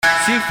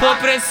Se for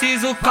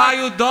preciso,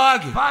 Caaio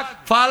Doog.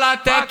 Fala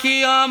até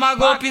que ama,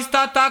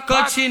 golpista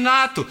atacante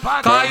nato.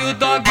 Caaio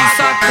Doog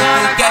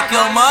sacana. Quer que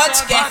eu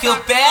mande, quer que eu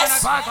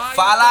peça?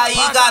 Fala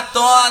aí,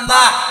 gatona.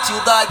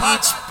 Tio Doog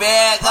te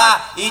pega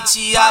e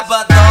te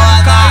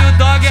abandona. Caaio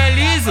Doog é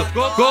liso,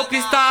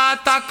 golpista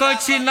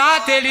atacante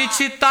nato. Ele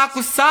te taca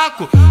o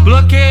saco,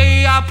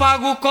 bloqueia e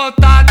apaga o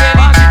contato.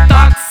 Ele te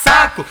taca o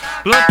saco,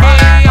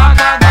 bloqueia e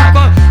apaga o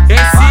contato.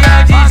 Esse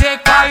é DJ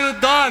Caaio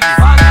Doog.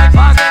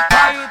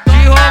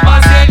 De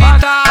romance ele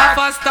tá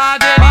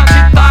afastado, ele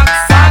te taca o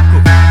saco,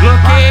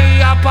 bloqueia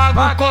e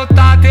apaga o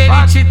contato.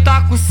 Ele te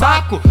taca o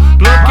saco,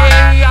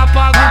 bloqueia e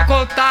apaga o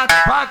contato.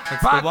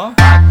 Ficou bom?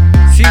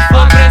 Se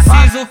for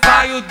preciso,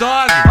 Caaio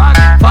Doog.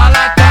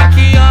 Fala até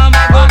que ama,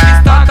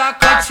 golpista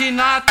atacante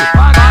nato.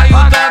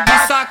 Caaio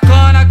Doog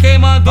sacana, quem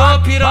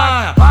mandou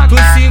piranha? Tu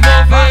se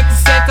envolver com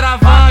cê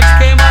travante,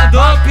 quem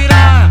mandou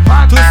piranha?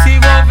 Tu se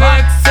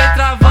envolver com cê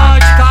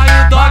travante.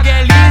 Caaio Doog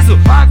é liso,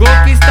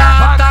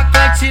 golpista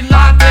atacante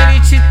nato. Ele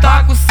te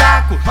taca o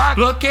saco,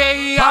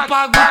 bloqueia e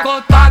apaga o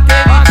contato.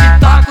 Ele te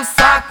taca o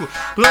saco,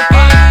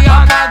 bloqueia e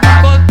apaga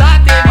o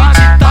contato. Ele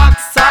te taca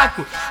o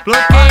saco,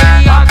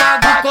 bloqueia e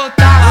apaga o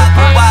contato.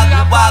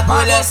 O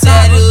bagulho é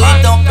sério,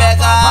 então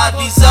pega a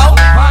visão.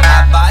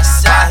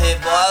 Abaixa,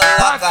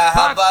 rebola,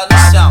 carraba no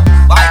chão.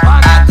 Vai,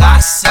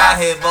 agacha,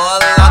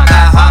 rebola,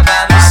 carraba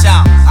no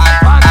chão.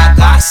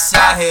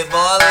 Agacha,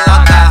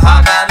 rebola,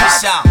 carraba no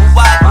chão.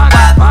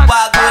 O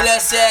bagulho é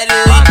sério,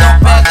 então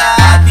pega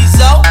a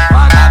visão.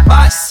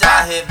 Abaixa,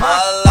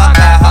 rebola,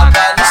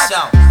 carraba no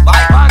chão.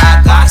 Vai,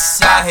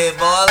 agacha,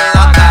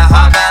 rebola,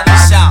 carraba no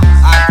chão.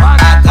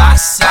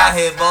 Agacha,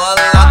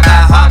 rebola,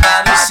 carraba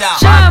no chão.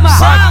 Chama,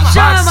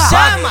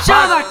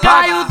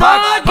 Caaio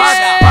Doog.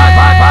 Caaio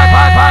Doog.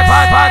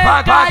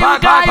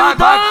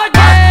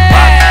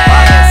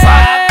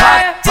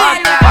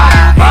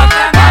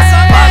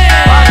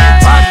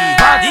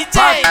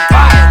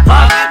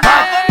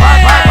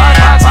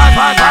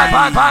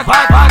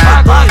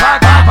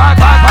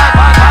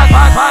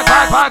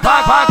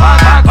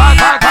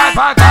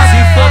 Se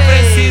for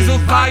preciso,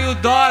 Caaio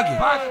Doog.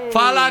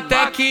 Fala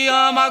até que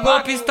ama,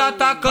 golpista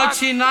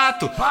atacante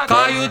nato.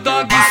 Caaio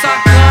Doog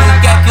sacana.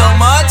 Quer que eu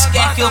mande,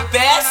 quer que eu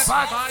peça?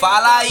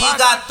 Fala aí,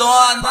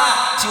 gatona.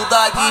 Tio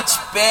Doog te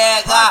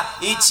pega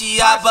e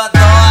te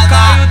abandona.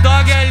 Caaio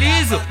Doog é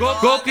liso,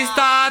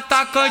 golpista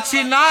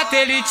atacante nato.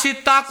 Ele te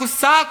taca o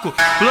saco,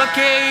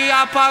 bloqueia e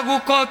apaga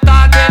o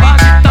contato. Ele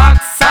te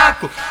taca o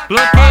saco,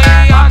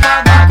 bloqueia e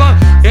apaga o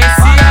contato.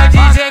 Esse é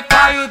DJ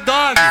Caaio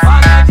Doog.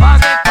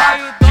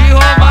 De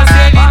romance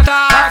ele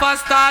tá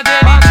afastado.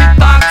 Ele te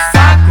taca o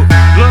saco,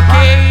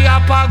 bloqueia e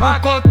apaga o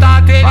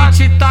contato. Ele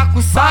te taca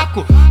o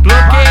saco,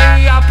 bloqueia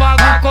e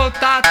apaga o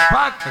contato.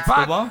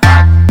 Ficou bom?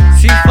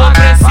 Se for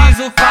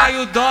preciso,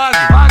 Caaio Doog.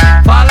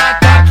 Fala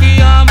até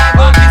que ama,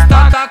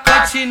 golpista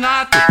atacante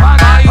nato.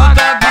 Caaio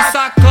Doog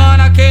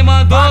sacana, quem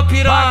mandou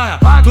piranha?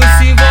 Tu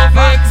se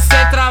envolver com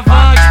cê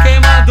travante, quem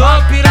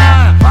mandou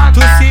piranha?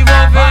 Tu se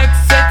envolver com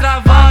cê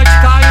travante.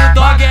 Caaio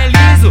Doog é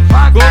liso,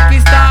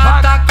 golpista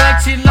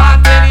atacante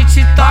nato. Ele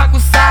te taca o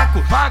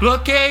saco,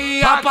 bloqueia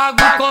e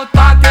apaga o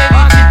contato.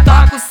 Ele te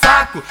taca o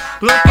saco,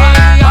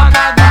 bloqueia e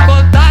apaga o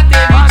contato.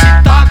 Ele te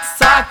taca o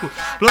saco,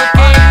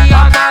 bloqueia e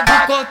apaga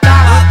o contato.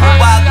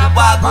 O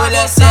bagulho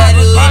é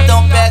sério,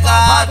 então pega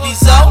a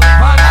visão.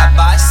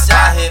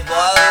 Abaixa,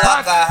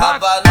 rebola,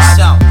 carraba no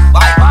chão.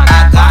 Vai,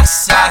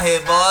 agacha,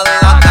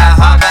 rebola,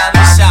 carraba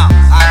no chão.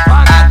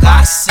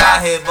 Agacha,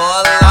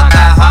 rebola,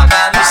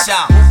 carraba no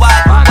chão. O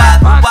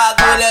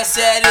bagulho é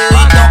sério,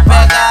 então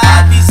pega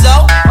a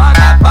visão.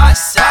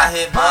 Abaixa,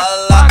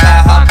 rebola,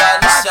 carraba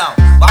no chão.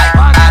 Vai,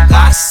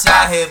 agacha,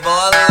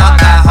 rebola,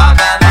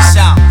 carraba no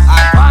chão.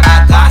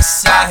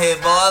 Agacha,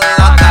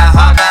 rebola,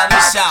 carraba no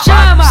chão.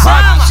 Chama,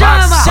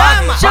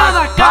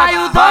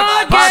 Caaio Doog.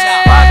 Caaio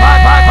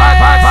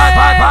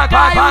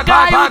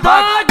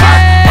Doog.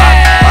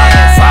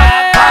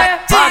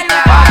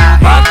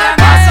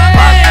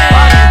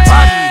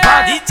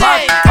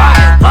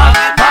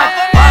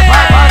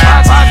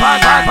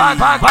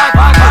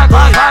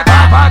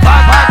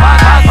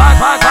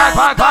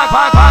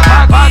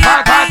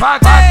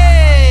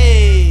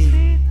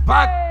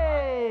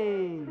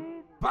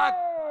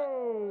 Vai.